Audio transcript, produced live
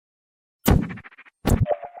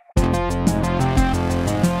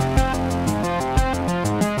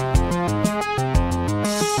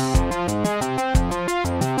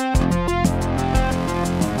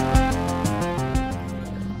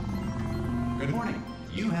Good morning.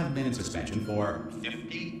 You have been in suspension for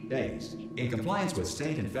 50 days. In compliance with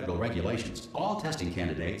state and federal regulations, all testing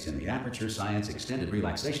candidates in the Aperture Science Extended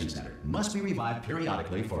Relaxation Center must be revived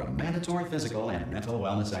periodically for a mandatory physical and mental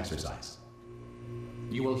wellness exercise.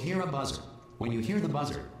 You will hear a buzzer. When you hear the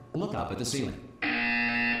buzzer, look up at the ceiling.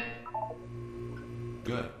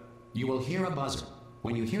 Good. You will hear a buzzer.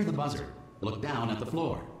 When you hear the buzzer, look down at the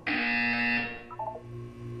floor.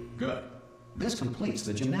 Good. This completes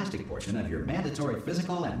the gymnastic portion of your mandatory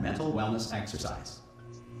physical and mental wellness exercise.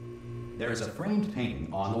 There is a framed painting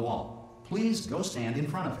on the wall. Please go stand in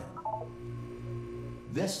front of it.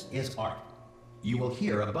 This is art. You will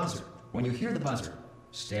hear a buzzer. When you hear the buzzer,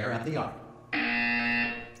 stare at the art.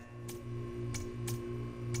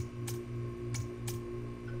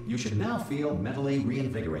 You should now feel mentally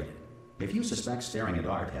reinvigorated. If you suspect staring at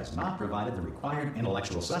art has not provided the required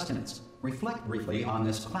intellectual sustenance, reflect briefly on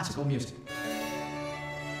this classical music.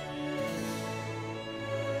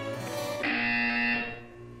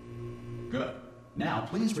 Good. Now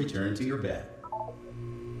please return to your bed.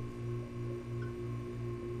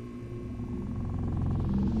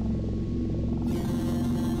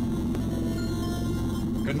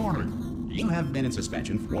 Good morning. You have been in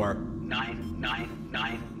suspension for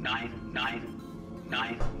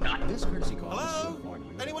 9999999. This courtesy call. Hello?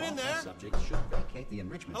 Anyone in there? Subject should vacate the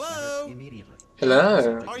enrichment Hello? center immediately.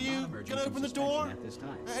 Hello. Are you gonna open the door at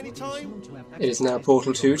any time? It is now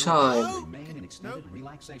Portal 2 time. No. No. Are you No.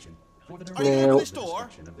 gonna open this door?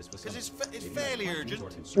 Because it's fairly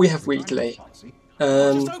urgent. We have weekly.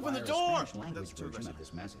 Just open the door. That's too aggressive.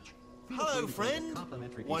 Hello, friend.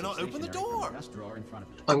 Why not open the door?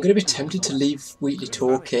 I'm going to be tempted to leave Wheatley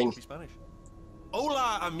talking,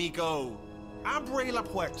 Hola, amigo. Abre la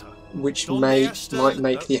puerta. which might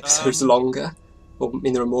make the episodes longer, or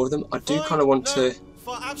mean there are more of them. I do kind of want to...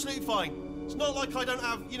 Absolutely fine. It's not like I don't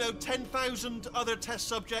have, 10,000 other test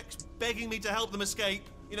subjects begging me to help them escape.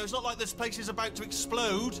 It's not like this place is about to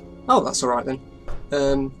explode. Oh, that's alright then.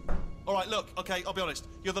 Alright, look, okay, I'll be honest.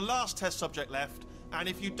 You're the last test subject left, and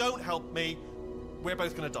if you don't help me, we're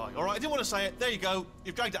both gonna die, alright? I didn't want to say it. There you go.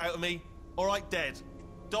 You've dragged it out of me. Alright, dead.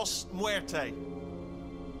 Dos muerte.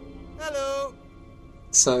 Hello.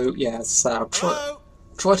 So, yeah, so I'll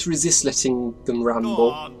try to resist letting them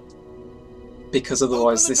ramble, because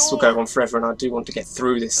otherwise this will go on forever, and I do want to get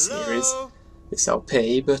through this series, this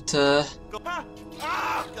LP, but,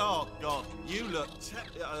 Oh, God. You look...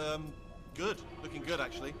 good. Looking good,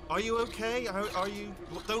 actually. Are you okay? Are you...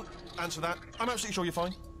 Don't answer that. I'm absolutely sure you're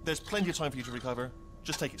fine. There's plenty of time for you to recover.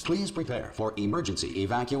 Just take it slow. Please prepare for emergency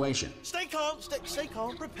evacuation. Stay calm. Stay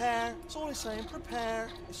calm. Prepare. That's all I'm saying. Prepare.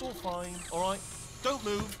 It's all fine. All right? Don't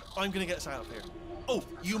move. I'm going to get us out of here. Oh,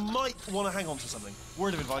 you might want to hang on to something.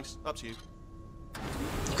 Word of advice. Up to you.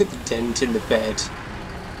 look at the dent in the bed.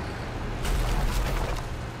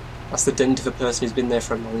 That's the dent of a person who's been there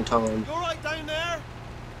for a long time. You all right down there?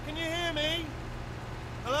 Can you hear me?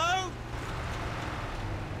 Hello?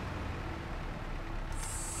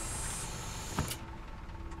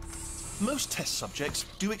 Most test subjects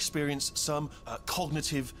do experience some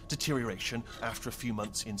cognitive deterioration after a few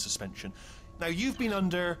months in suspension. Now, you've been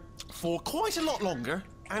under for quite a lot longer,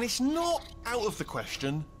 and it's not out of the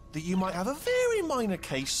question that you might have a very minor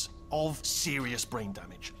case of serious brain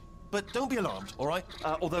damage. But don't be alarmed, all right?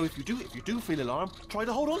 Although if you do feel alarmed, try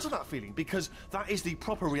to hold on to that feeling, because that is the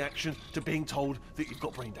proper reaction to being told that you've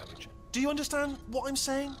got brain damage. Do you understand what I'm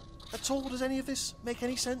saying at all? Does any of this make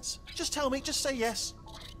any sense? Just tell me, just say yes.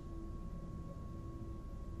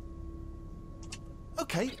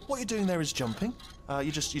 Okay, what you're doing there is jumping.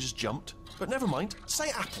 You just jumped. But never mind. Say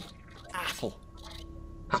apple. Apple.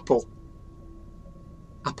 Apple.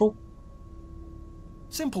 Apple?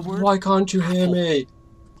 Simple word. Why can't you hear Apple. me?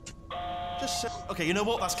 Just say... Okay, you know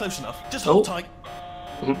what? That's close enough. Just hold tight.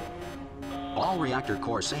 All reactor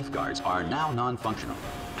core safeguards are now non-functional.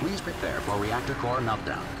 Please prepare for reactor core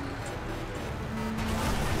meltdown.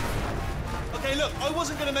 Okay, look, I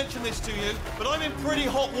wasn't going to mention this to you, but I'm in pretty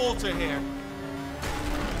hot water here.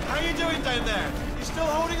 How you doing down there? You still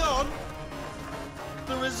holding on?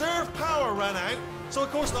 The reserve power ran out, so of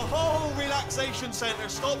course the whole relaxation centre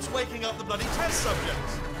stops waking up the bloody test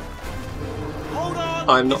subjects. Hold on!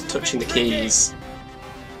 I'm not this is a touching bit the tricky. keys.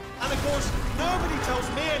 And of course, nobody tells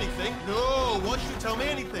me anything. No, why should you tell me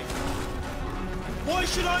anything? Why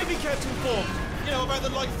should I be kept informed? You know, about the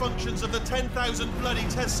life functions of the 10,000 bloody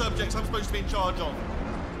test subjects I'm supposed to be in charge of.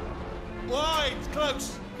 Why? It's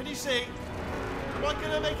close. Can you see? Am I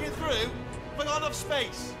gonna make it through? Have I got enough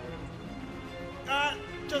space?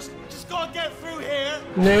 Just gotta get through here.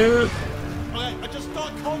 No. Okay, I just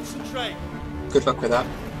gotta concentrate. Good luck with that.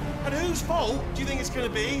 And whose fault do you think it's going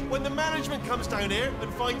to be when the management comes down here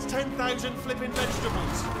and finds 10,000 flipping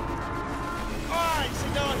vegetables? Alright, see,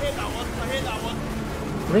 no, I hit that one. I hit that one.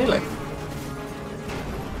 Really?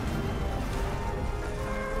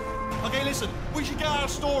 Okay, listen, we should get our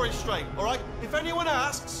story straight, alright? If anyone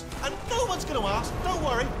asks, and no one's going to ask, don't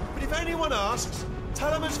worry, but if anyone asks,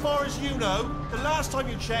 tell them as far as you know, the last time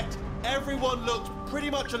you checked, everyone looked pretty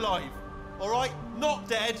much alive. Alright? Not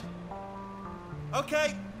dead.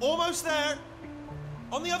 Okay, almost there.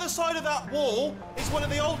 On the other side of that wall is one of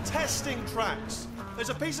the old testing tracks. There's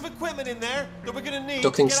a piece of equipment in there that we're going to need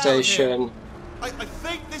Docking to get out of here. station. I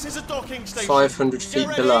think this is a docking station. 500 feet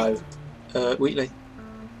Get ready. below. Wheatley.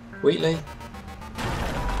 Wheatley.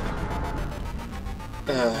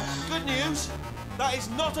 Good news, that is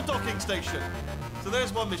not a docking station. So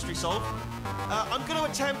there's one mystery solved. I'm going to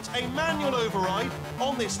attempt a manual override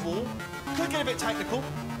on this wall. Could get a bit technical.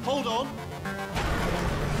 Hold on.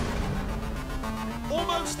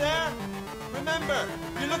 Almost there. Remember,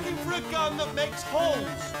 you're looking for a gun that makes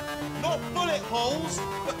holes. Not bullet holes,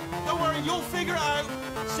 but don't worry, you'll figure it out.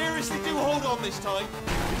 Seriously, do hold on this time.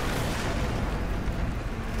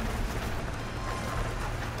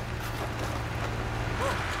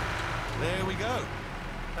 There we go.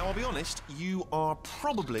 Now, I'll be honest, you are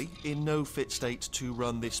probably in no fit state to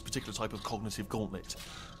run this particular type of cognitive gauntlet.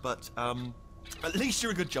 But, at least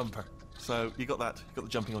you're a good jumper. So, you got that. You got the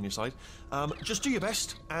jumping on your side. Just do your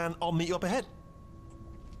best, and I'll meet you up ahead.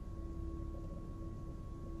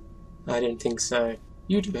 I don't think so.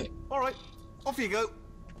 You do it. Alright, off you go.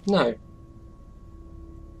 No.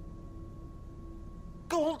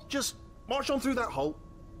 Go on, just march on through that hole.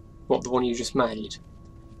 What, the one you just made?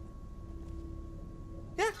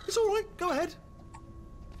 Yeah, it's alright, go ahead.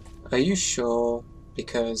 Are you sure?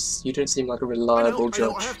 Because you don't seem like a I reliable know,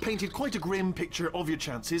 judge. I have painted quite a grim picture of your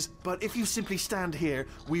chances, but if you simply stand here,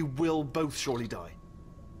 we will both surely die.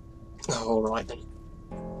 Oh, alright then.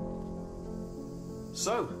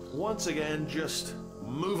 So, once again, just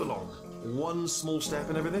move along. One small step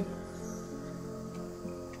and everything.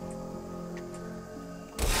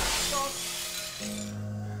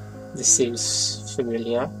 This seems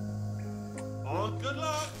familiar. Oh, good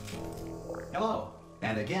luck! Hello,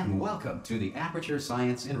 and again, welcome to the Aperture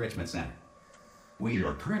Science Enrichment Center. We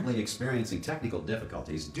are currently experiencing technical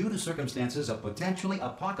difficulties due to circumstances of potentially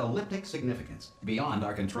apocalyptic significance beyond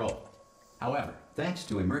our control. However, thanks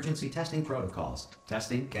to emergency testing protocols,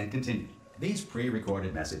 testing can continue. These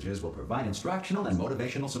pre-recorded messages will provide instructional and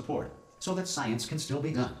motivational support so that science can still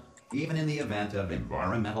be done, even in the event of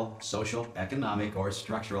environmental, social, economic, or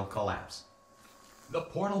structural collapse. The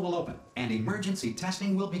portal will open and emergency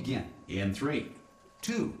testing will begin in 3,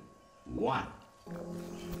 2, 1.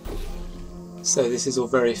 So this is all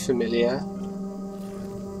very familiar,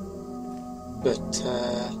 but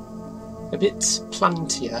a bit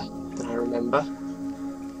plantier than I remember.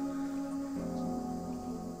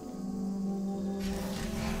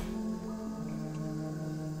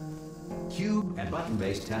 Cube and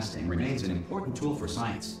button-based testing remains an important tool for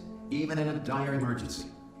science, even in a dire emergency.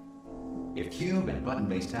 If cube and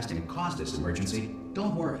button-based testing caused this emergency,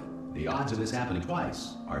 don't worry. The odds of this happening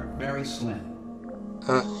twice are very slim.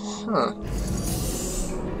 Uh-huh.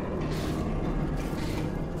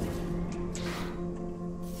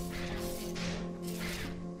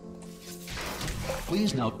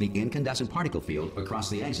 Please note the incandescent particle field across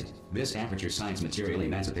the exit. This Aperture Science Material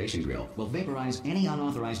Emancipation Grill will vaporize any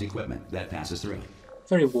unauthorized equipment that passes through.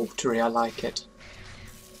 Very watery, I like it.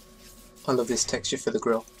 I love this texture for the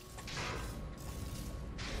grill.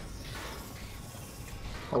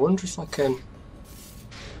 I wonder if I can...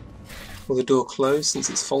 Will the door close since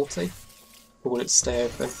it's faulty? Or will it stay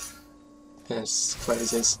open? Yes, it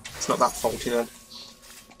closes. It's not that faulty then.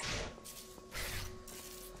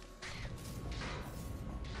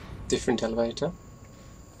 Different elevator.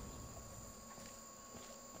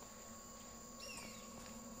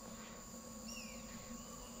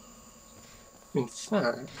 In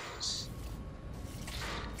fact...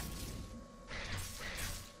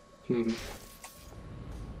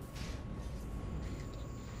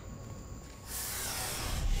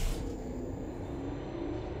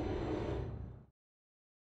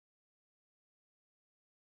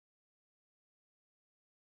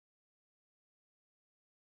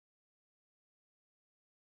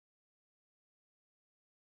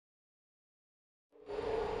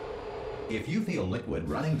 If you feel liquid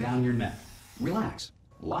running down your neck, relax,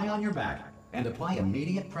 lie on your back, and apply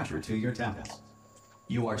immediate pressure to your temples.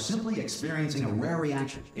 You are simply experiencing a rare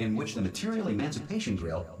reaction in which the material emancipation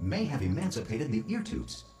grill may have emancipated the ear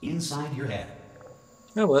tubes inside your head.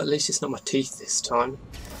 Oh well, at least it's not my teeth this time.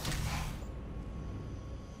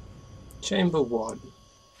 Chamber 1.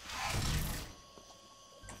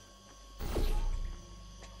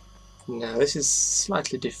 Now this is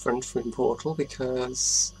slightly different from Portal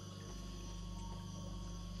because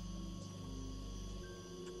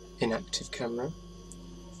inactive camera,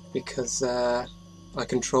 because I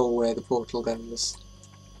control where the portal goes,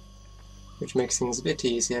 which makes things a bit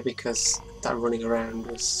easier because that running around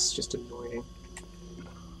was just annoying.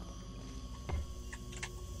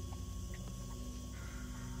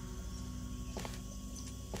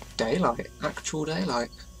 Daylight, actual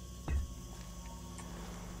daylight.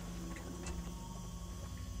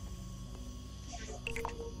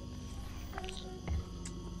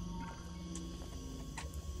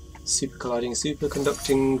 Super colliding,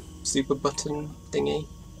 superconducting, super button thingy.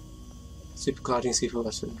 Super colliding, super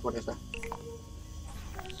button, whatever.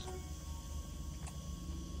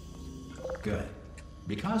 Good.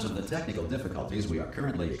 Because of the technical difficulties we are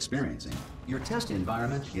currently experiencing, your test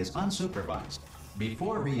environment is unsupervised.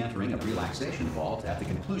 Before re-entering a relaxation vault at the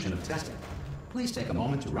conclusion of testing, please take a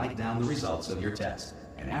moment to write down the results of your test.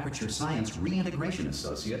 An Aperture Science Reintegration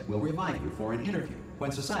Associate will revive you for an interview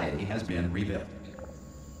when society has been rebuilt.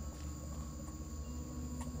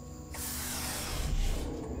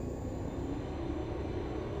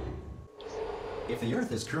 If the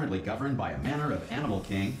Earth is currently governed by a manner of animal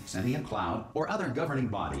king, sentient cloud, or other governing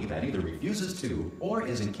body that either refuses to or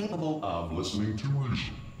is incapable of listening to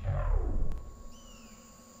reason,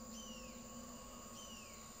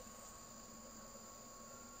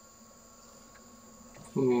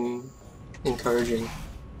 Encouraging.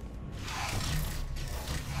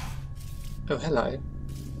 Oh, hello.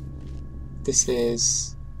 This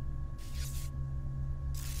is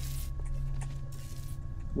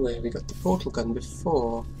where we got the portal gun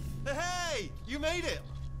before. Hey! You made it!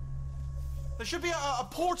 There should be a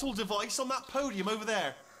portal device on that podium over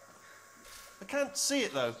there. I can't see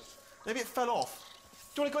it though. Maybe it fell off.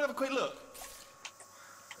 Do you want to go and have a quick look?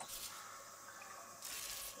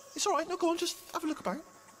 It's alright, no, go on, just have a look about.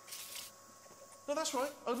 No, that's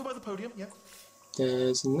right, over by the podium, yeah.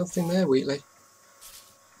 There's nothing there, Wheatley.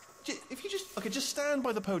 If you just stand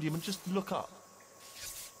by the podium and just look up.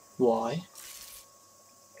 Why?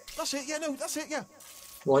 That's it, yeah, no, that's it, yeah.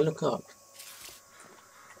 Why look up?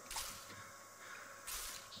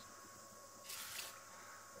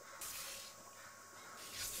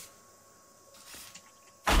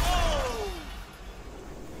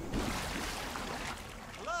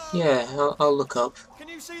 Yeah, I'll look up. Can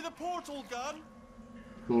you see the portal gun?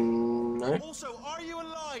 No. Also, are you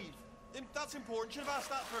alive? That's important. Should have asked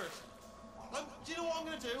that first. Do you know what I'm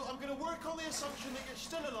going to do? I'm going to work on the assumption that you're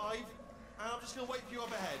still alive, and I'm just going to wait for you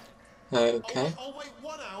up ahead. Okay. I'll wait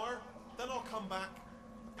 1 hour, then I'll come back,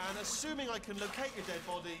 and assuming I can locate your dead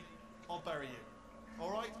body, I'll bury you.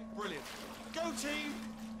 All right? Brilliant. Go team.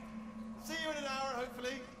 See you in an hour,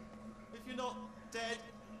 hopefully. If you're not dead.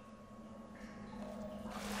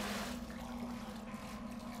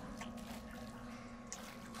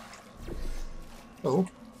 Oh.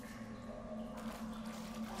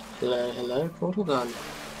 Hello, hello, portal gun.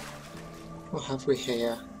 What have we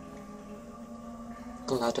here?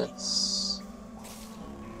 Gladys.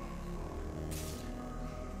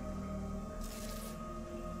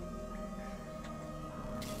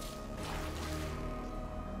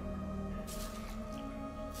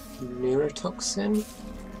 Neurotoxin?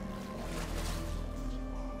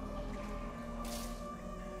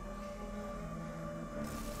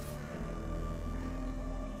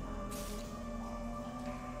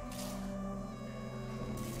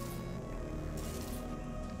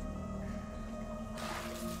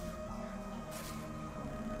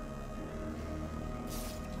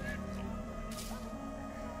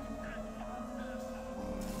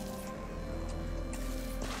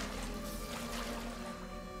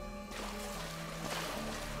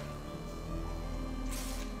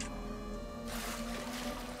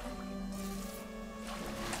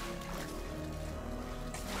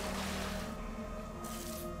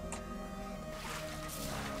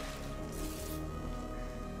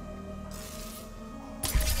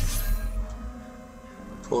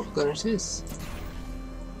 Portal gun it is.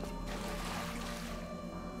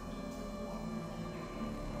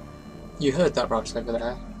 You heard that right over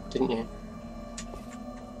there, didn't you?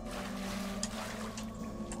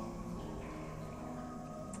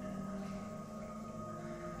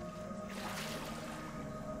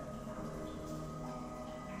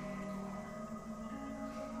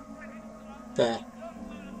 There.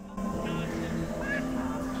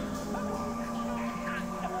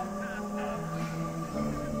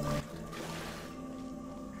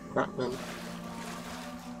 Ratman.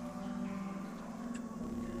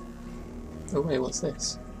 Oh wait, what's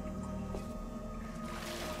this?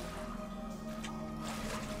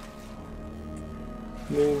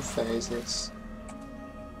 Moon phases.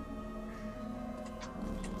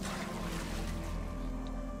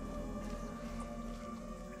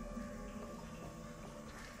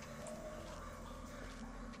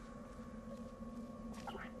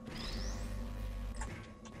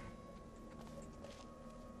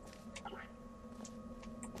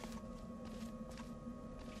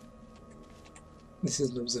 This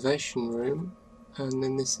is an observation room, and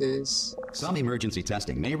then this is... Some emergency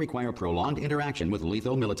testing may require prolonged interaction with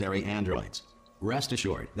lethal military androids. Rest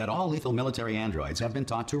assured that all lethal military androids have been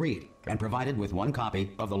taught to read and provided with one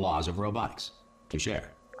copy of the laws of robotics to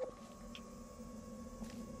share.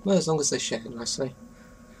 Well, as long as they share nicely.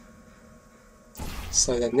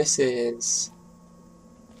 So then this is...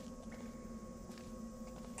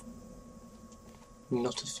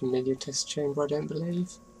 not a familiar test chamber, I don't believe.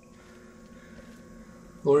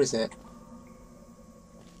 Or is it?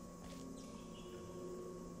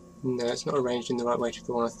 No, it's not arranged in the right way to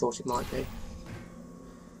the one I thought it might be.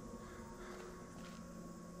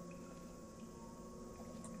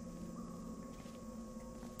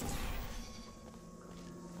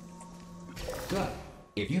 Good.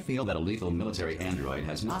 If you feel that a lethal military android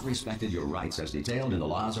has not respected your rights as detailed in the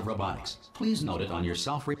laws of robotics, please note it on your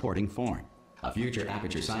self-reporting form. A future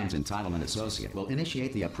Aperture Science Entitlement Associate will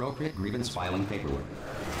initiate the appropriate grievance filing paperwork.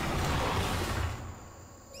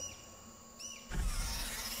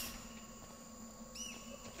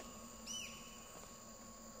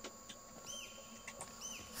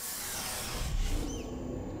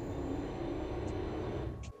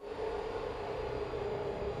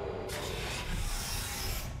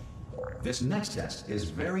 This next test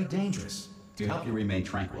is very dangerous. To help you remain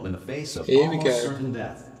tranquil in the face of almost certain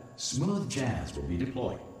death, smooth jazz will be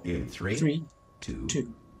deployed in 3,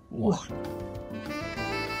 2, 1.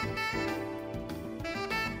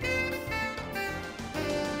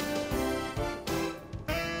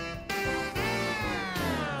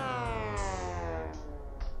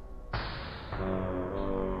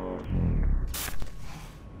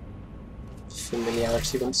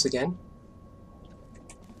 Familiarity once again.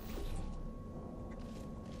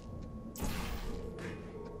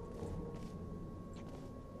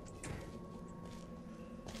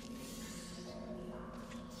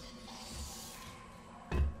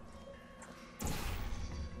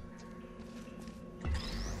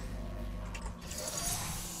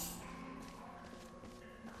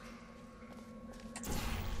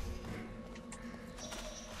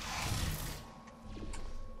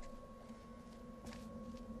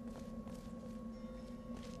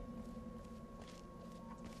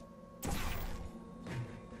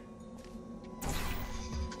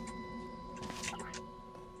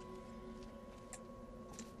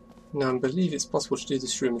 Now I believe it's possible to do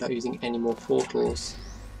this room without using any more portals.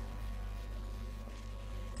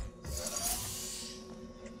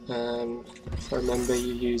 If I remember,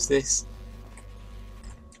 you use this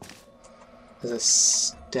as a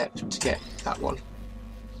step to get that one.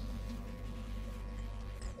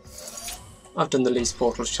 I've done the least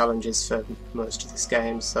portals challenges for most of this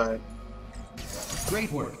game, so...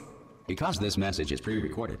 Great work! Because this message is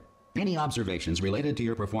pre-recorded, any observations related to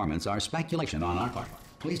your performance are speculation on our part.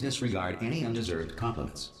 Please disregard any undeserved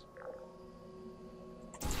compliments.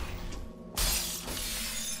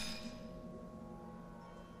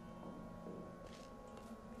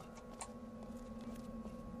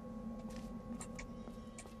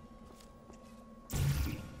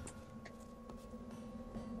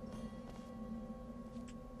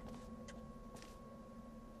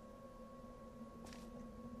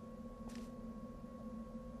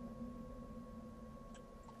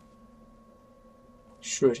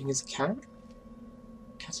 Schrodinger's cat?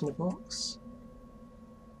 Cat in a box?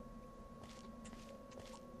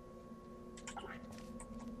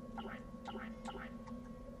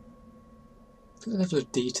 Look at the level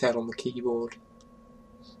of detail on the keyboard.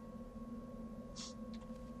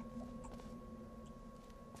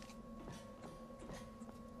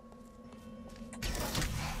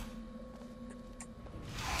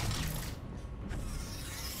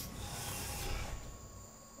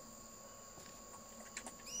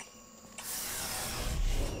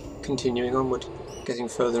 Continuing onward, getting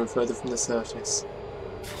further and further from the surface.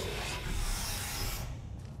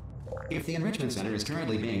 If the Enrichment Center is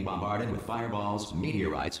currently being bombarded with fireballs,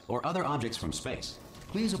 meteorites, or other objects from space,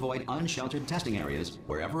 please avoid unsheltered testing areas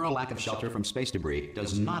wherever a lack of shelter from space debris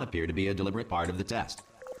does not appear to be a deliberate part of the test.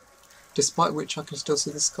 Despite which I can still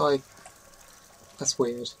see the sky. That's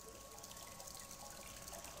weird.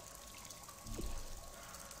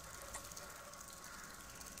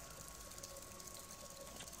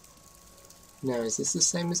 Now, is this the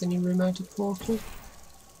same as any room out of portal?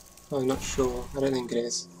 I'm not sure. I don't think it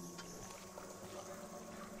is.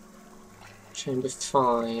 Chamber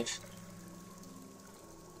 5.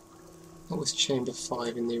 What was Chamber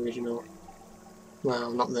 5 in the original?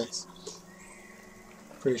 Well, not this.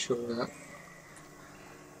 Pretty sure of that.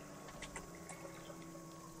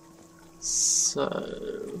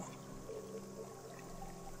 So...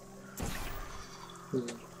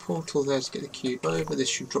 there's a portal there to get the cube over. This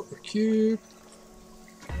should drop the cube.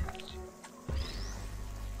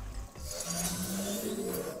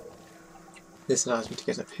 This allows me to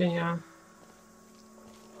get up here.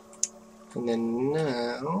 And then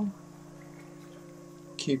now...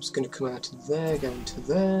 cube's going to come out of there, go into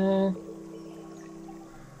there.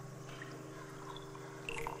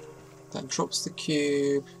 That drops the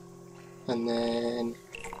cube. And then...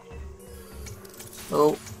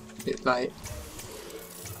 oh, a bit late.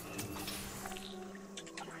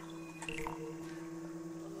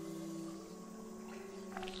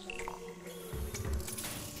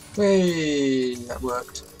 Hey, that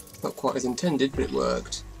worked. Not quite as intended, but it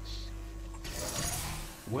worked.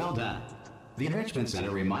 Well done. The Enrichment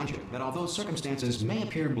Center reminds you that although circumstances may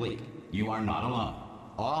appear bleak, you are not alone.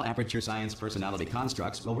 All Aperture Science personality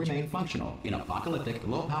constructs will remain functional in apocalyptic,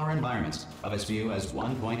 low-power environments of as few as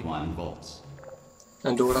 1.1 volts.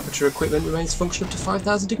 And all Aperture equipment remains functional to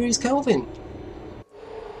 5,000 degrees Kelvin.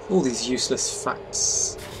 All these useless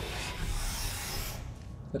facts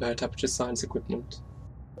about Aperture Science equipment.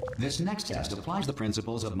 This next test applies the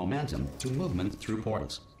principles of momentum to movement through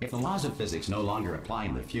portals. If the laws of physics no longer apply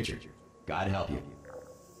in the future, God help you.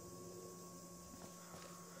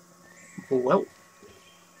 Well.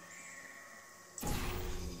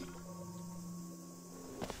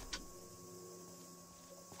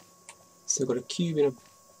 Still got a cube in a...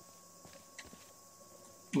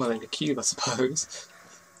 well, in a cube, I suppose.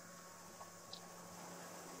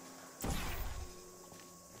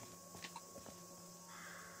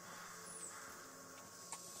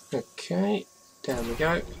 Okay, down we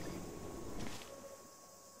go.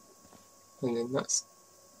 And then that's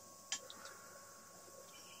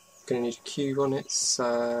going to need a cube on it,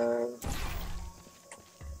 so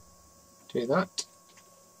do that.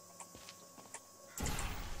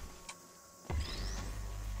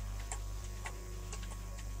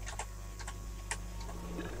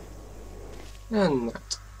 And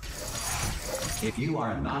that. If you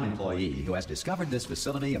are a non-employee who has discovered this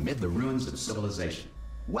facility amid the ruins of civilization,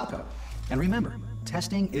 welcome. And remember,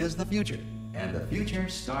 testing is the future, and the future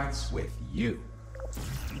starts with you.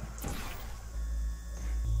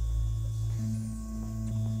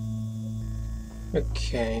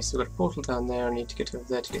 Okay, so we've got a portal down there. I need to get over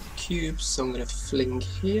there to get the cube, so I'm going to fling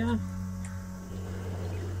here.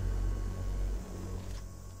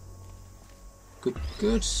 Good,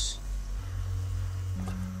 good.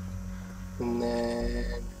 And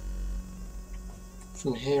then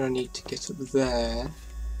from here I need to get up there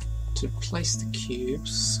to place the cube,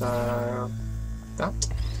 so that.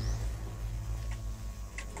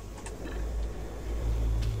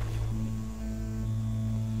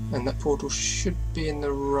 And that portal should be in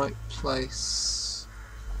the right place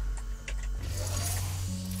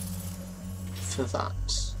for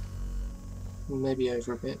that. Maybe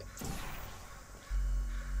over a bit.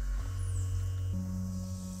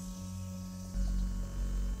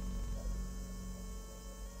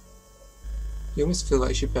 You almost feel like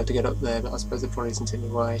you should be able to get up there, but I suppose there probably isn't any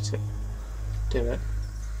way to do it.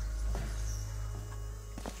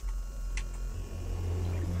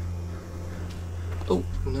 Oh,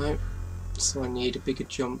 no. So I need a bigger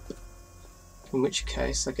jump. In which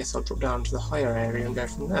case, I guess I'll drop down to the higher area and go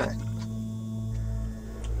from there.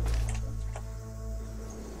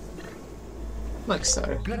 Like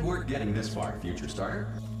so. Good work getting this far, future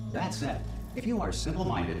starter. That said, if you are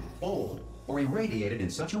simple-minded, old, or irradiated in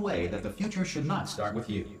such a way that the future should not start with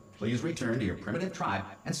you, please return to your primitive tribe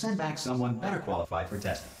and send back someone better qualified for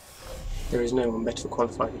testing. There is no one better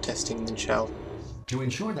qualified for testing than Shell. To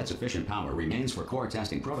ensure that sufficient power remains for core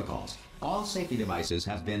testing protocols, all safety devices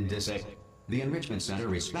have been disabled. The Enrichment Center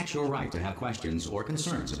respects your right to have questions or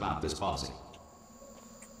concerns about this policy.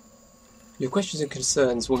 Your questions and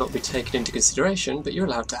concerns will not be taken into consideration, but you're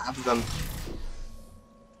allowed to have them.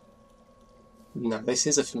 No, this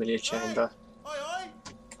is a familiar chamber. Oi,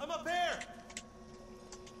 I'm up here.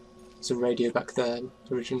 There's a radio back there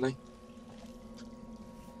originally.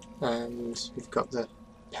 And we've got the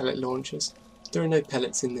pellet launchers. There are no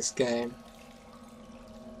pellets in this game.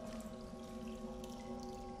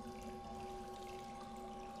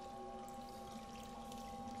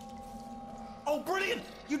 Oh, brilliant!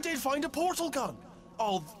 You did find a portal gun!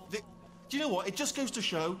 Oh, do you know what? It just goes to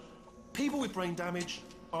show, people with brain damage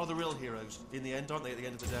are the real heroes in the end, aren't they, at the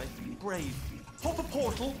end of the day? Brave. Pop a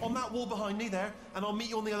portal on that wall behind me there, and I'll meet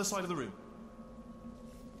you on the other side of the room.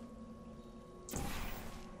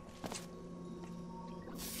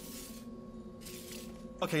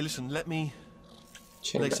 Okay, listen, let me lay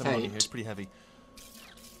Chamber some on you 8. here. It's pretty heavy.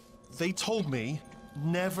 They told me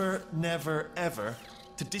never, never, ever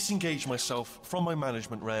to disengage myself from my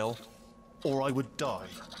management rail, or I would die.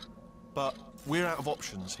 But we're out of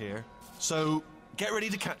options here, so get ready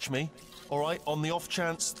to catch me, all right, on the off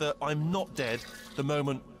chance that I'm not dead the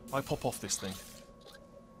moment I pop off this thing.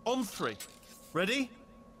 On 3. Ready?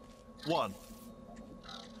 1,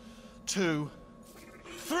 2,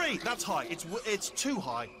 3. That's high. It's too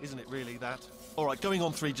high, isn't it, really, that? All right, going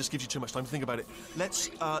on 3 just gives you too much time to think about it. Let's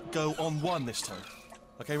go on 1 this time.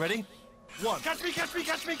 Okay, ready? 1. Catch me, catch me,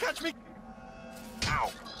 catch me, catch me!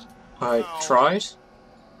 Ow! I Ow. tried.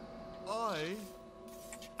 I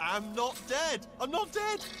am not dead. I'm not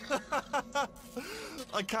dead.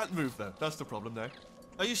 I can't move though. That's the problem now.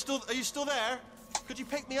 Are you still there? Could you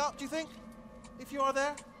pick me up, do you think? If you are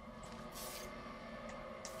there?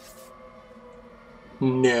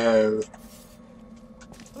 No.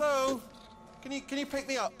 Hello? Can you pick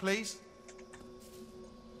me up, please?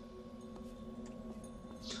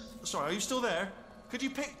 Sorry, are you still there? Could you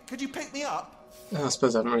pick me up? I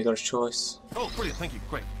suppose I haven't really got a choice. Oh, brilliant, thank you,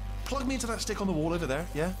 great. Plug me into that stick on the wall over there,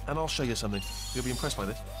 yeah? And I'll show you something. You'll be impressed by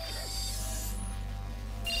this.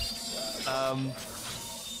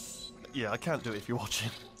 Yeah, I can't do it if you're watching.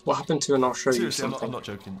 What happened to an I'll show Seriously, you something? I'm not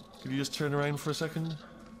joking. Could you just turn around for a second?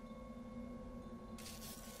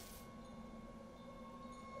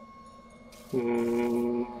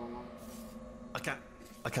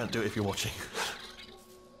 I can't do it if you're watching.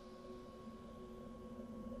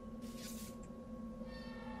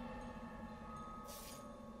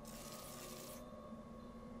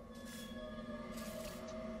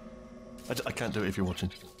 I can't do it if you're watching.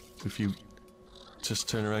 If you just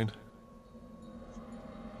turn around.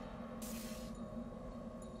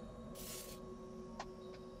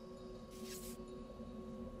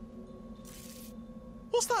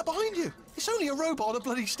 What's that behind you? It's only a robot on a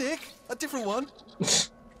bloody stick. A different one.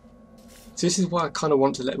 So this is why I kind of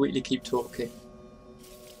want to let Wheatley keep talking.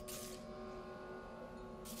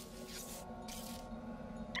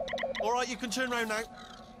 Alright, you can turn around now.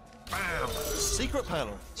 Bam! Secret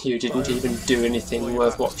panel. You didn't even do anything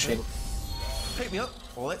worth watching. Pick me up.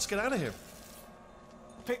 Well, let's get out of here.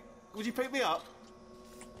 Would you pick me up?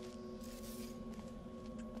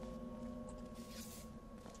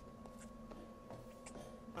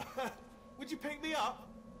 Would you pick me up?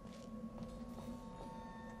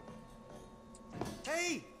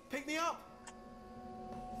 Hey, pick me up.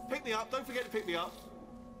 Pick me up. Don't forget to pick me up.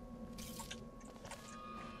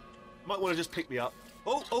 Might want to just pick me up.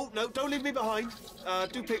 Oh, no, don't leave me behind.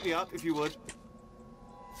 Do pick me up, if you would.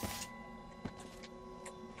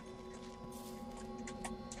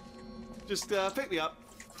 Just pick me up.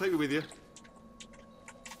 Take me with you.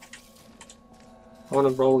 I want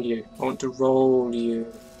to roll you. I want to roll you.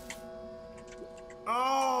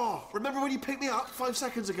 Oh, remember when you picked me up 5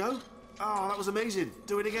 seconds ago? Oh, that was amazing.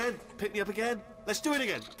 Do it again. Pick me up again. Let's do it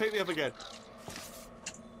again. Pick me up again.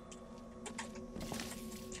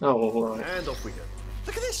 Oh, all right. And off we go.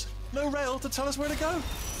 Look at this. No rail to tell us where to go.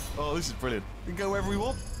 Oh, this is brilliant. We can go wherever we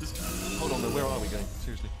want. Just hold on though. Where are we going?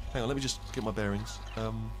 Seriously. Hang on. Let me just get my bearings.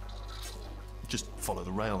 Just follow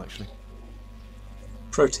the rail, actually.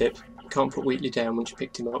 Pro tip, you can't put Wheatley down once you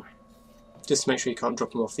picked him up. Just to make sure you can't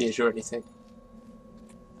drop him off the edge or anything.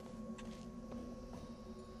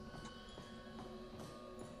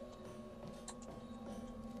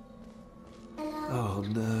 Oh,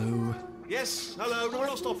 no. Yes, hello, no, we're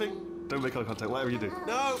not stopping. Don't make eye contact, whatever you do.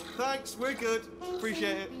 No, thanks, we're good.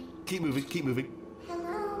 Appreciate it. Keep moving, keep moving.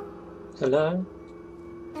 Hello?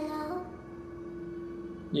 Hello?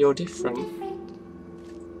 You're different.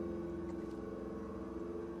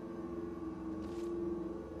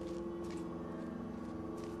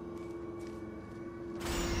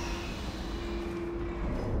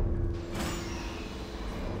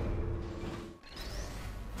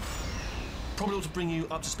 Probably ought to bring you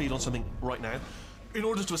up to speed on something right now. In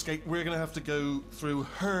order to escape, we're going to have to go through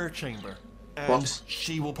her chamber. And What?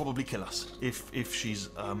 she will probably kill us, if she's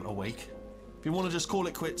awake. If you want to just call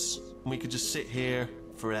it quits, we could just sit here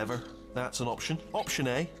forever. That's an option. Option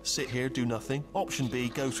A, sit here, do nothing. Option B,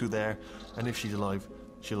 go through there, and if she's alive,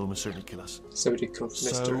 she'll almost certainly kill us. So we did come from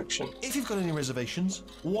this direction. If you've got any reservations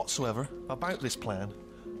whatsoever about this plan,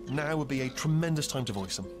 now would be a tremendous time to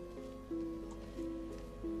voice them.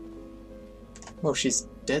 Well, she's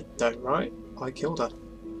dead though, right? I killed her.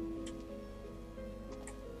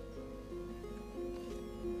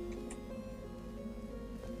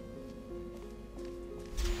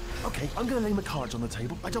 Okay, I'm gonna lay my cards on the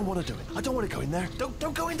table. I don't want to do it. I don't want to go in there.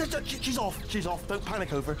 Don't go in there. She's off. She's off. Don't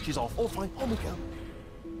panic over. She's off. All fine. On we go.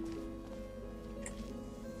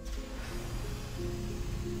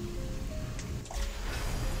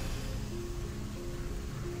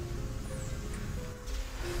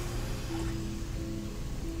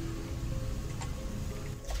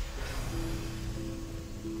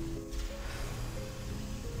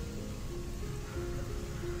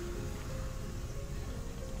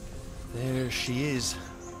 There she is.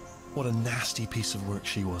 What a nasty piece of work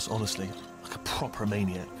she was, honestly. Like a proper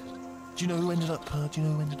maniac. Do you know who ended up taking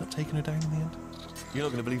her down in the end? You're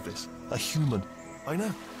not going to believe this. A human. I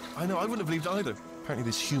know. I wouldn't have believed it either. Apparently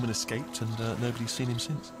this human escaped and nobody's seen him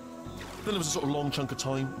since. Then there was a sort of long chunk of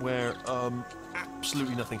time where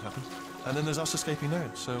absolutely nothing happened. And then there's us escaping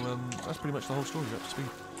now. So that's pretty much the whole story. You're up to speed.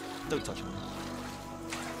 Don't touch it.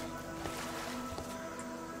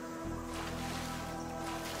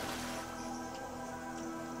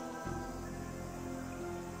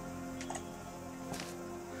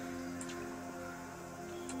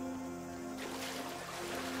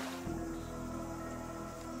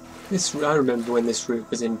 I remember when this route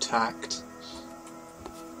was intact.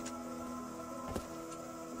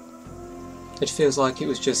 It feels like it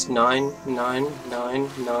was just 9 ago.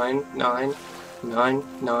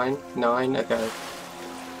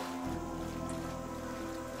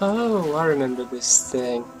 Oh, I remember this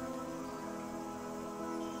thing.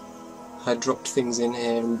 I dropped things in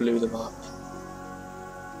here and blew them up.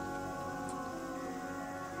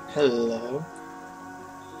 Hello.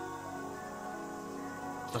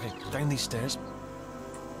 Okay, down these stairs.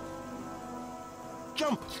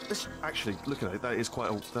 Jump! Actually, look at it. That's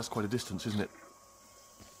quite a distance, isn't it?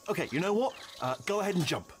 Okay, you know what? Go ahead and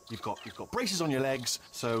jump. You've got braces on your legs,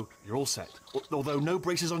 so you're all set. Although no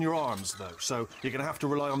braces on your arms, though. So you're going to have to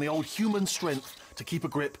rely on the old human strength to keep a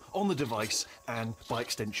grip on the device, and by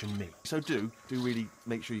extension, me. So do really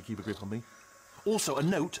make sure you keep a grip on me. Also, a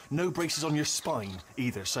note: no braces on your spine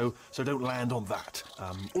either. So don't land on that.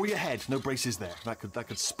 Or your head. No braces there. That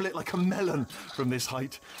could split like a melon from this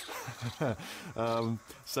height.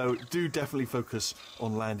 So do definitely focus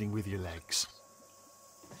on landing with your legs.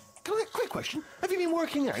 Quick question: have you been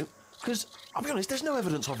working out? Because I'll be honest, there's no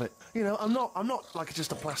evidence of it. You know, I'm not like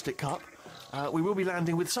just a plastic cup. We will be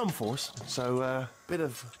landing with some force. So bit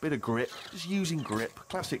of grip. Just using grip.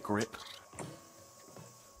 Classic grip.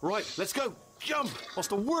 Right, let's go. Jump! What's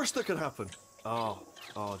the worst that could happen? Oh,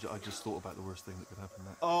 I just thought about the worst thing that could happen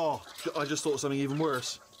there. Oh, I just thought of something even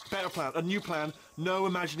worse. Better plan, a new plan, no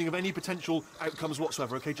imagining of any potential outcomes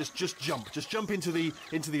whatsoever, okay? Just jump. Just jump into the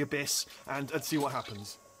abyss and see what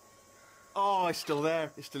happens. Oh, it's still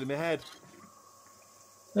there. It's still in my head.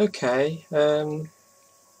 Okay,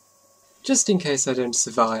 just in case I don't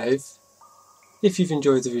survive, if you've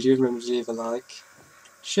enjoyed the video, remember to leave a like,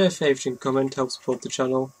 share, favourite and comment, help support the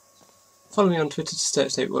channel. Follow me on Twitter to stay up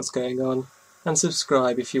to date what's going on, and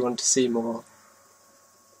subscribe if you want to see more.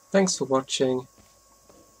 Thanks for watching,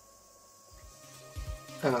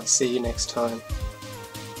 and I'll see you next time.